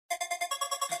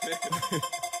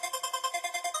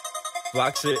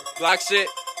Block shit. Block shit.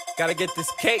 Gotta get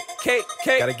this cake.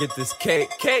 Gotta get this cake.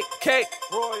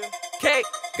 Royal. Cake.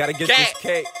 Gotta get this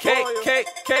cake.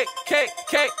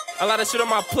 A lot of shit on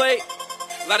my plate.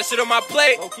 A lot of shit on my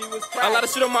plate. A lot of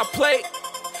shit on my plate.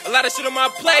 A lot of shit on my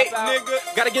plate, nigga.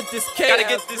 Gotta get this cake. Gotta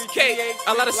get this cake.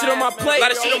 A lot of shit on my plate. A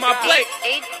lot of shit on my plate.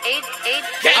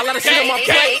 A lot of shit on my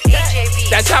plate.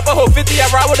 That chopper hold 50, I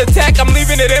ride with a tech. I'm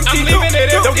leaving it empty.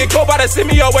 Don't get caught by the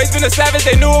semi. Always been a savage.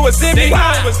 They knew it was in me.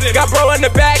 Got bro in the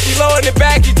back. He low in the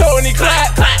back. He told and he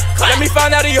clap. Let me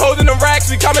find out he holding them racks.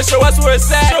 We come and show us where it's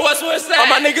at. All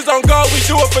my niggas on go. We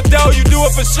do it for dough. You do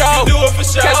it for show.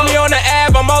 Catch me on the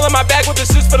ab. I'm all in my back with the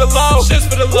shits for the low. I just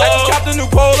copped a new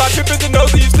pole. I trip at the nose.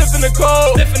 You sniffing the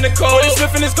cold. Boy, you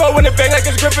sniffing his cold when the bang like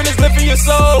it's gripping, it's lifting your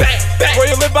soul.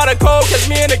 Boy, you live by the cold, cause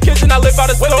me in the kitchen, I live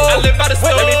by the stove. Let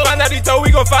me find out he told,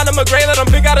 we gon' find him a grave, let him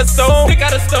pick out a stone.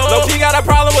 Lowkey got a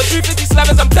problem with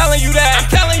 357s, I'm telling you that.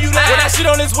 When that shit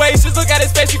on his waist, just look at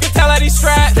his face, you can tell that he's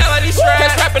strapped.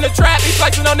 Catch rap in the trap, he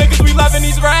flexing on niggas, we loving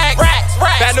these racks.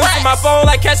 Bad news from my phone,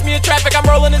 like catch me in traffic, I'm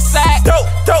rolling the sack.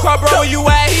 Call bro where you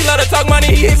at, he love to talk money,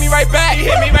 he hit me right back.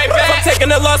 I'm taking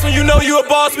the loss when you know you a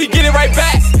boss, we get it right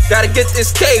back. Gotta get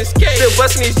this cake. Still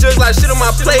busting these jugs like shit on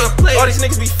my plate. All these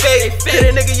niggas be fake. Hit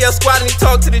a nigga yell squad and he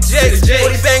talk to the Jakes.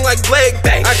 Booty bang like Blake.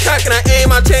 I cock and I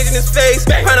aim, I'm changing his face.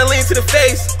 Kinda lean to the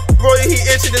face. Royal, he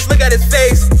itching, just look at his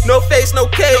face. No face, no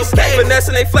case.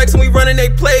 Finessing, they flexing, we running they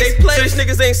place. These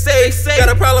niggas ain't safe. Got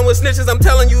a problem with snitches, I'm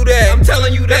telling you that.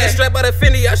 Got strapped by the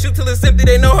Fendi, I shoot till it's empty,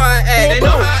 they know how I act.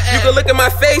 You can look at my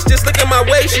face, just look at my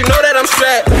waist, you know that I'm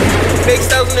strapped. Big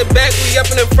styles in the back, we up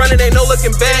in the front, and they no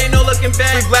looking back.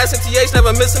 We blasting TH,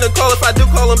 never missing a call, if I do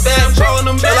call them back.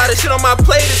 A lot of shit on my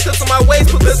plate, it's clips on my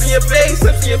waist, put clips in your face.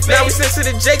 Now we sent to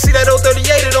the Jake, see that old 38,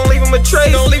 it don't leave him a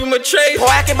trace.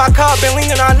 Whack in my car, been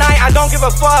leaning all night, I don't give a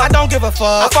fuck.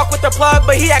 I fuck with the plug,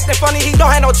 but he acting funny, he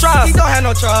don't have no trust.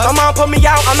 My mom put me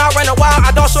out, I'm not running wild,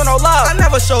 I don't show no love. I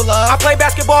never show love. I play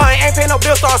basketball and ain't pay no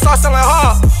bills, so I start selling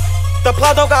hard. The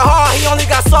plug don't got hard, he only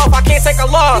got soft, I can't take a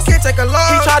loss. He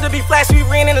tried to be flashy, we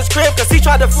ran in his crib, cause he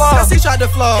tried to floss. Hit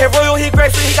Royal, he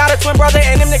grapefruit, he got a twin brother,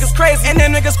 and them niggas crazy.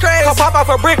 Call pop out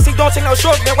for bricks, he don't take no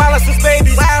short, been wildin' since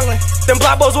babies. Them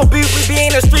BlockBoyz will beef, we be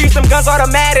in the streets, them guns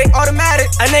automatic.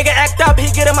 A nigga act up, he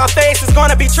get in my face, it's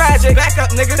gonna be tragic. Back up,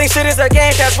 niggas. Think shit is a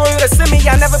game, cause Royal to send me,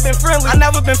 I never been friendly.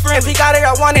 If he got it,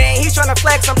 I want it, and he tryna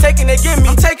flex, I'm taking it, give me.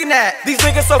 These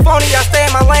niggas so phony, I stay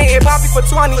in my lane, hit poppy for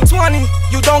 20.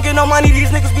 You don't get no money, these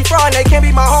niggas be fraud, they can't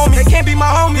be my homies.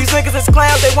 These niggas is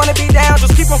clowns, they wanna be down,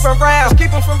 just keep them from round.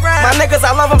 My niggas,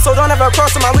 I love them, so don't ever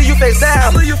cross them, I'll leave you face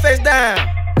down.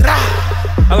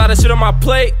 A lot of shit on my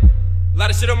plate. A lot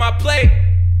of shit on my plate.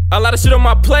 A lot of shit on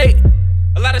my plate.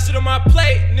 A lot of shit on my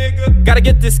plate, nigga. Gotta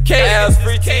get this cake.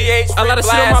 Free TH, A lot of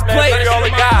shit on my plate. All the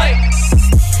guys.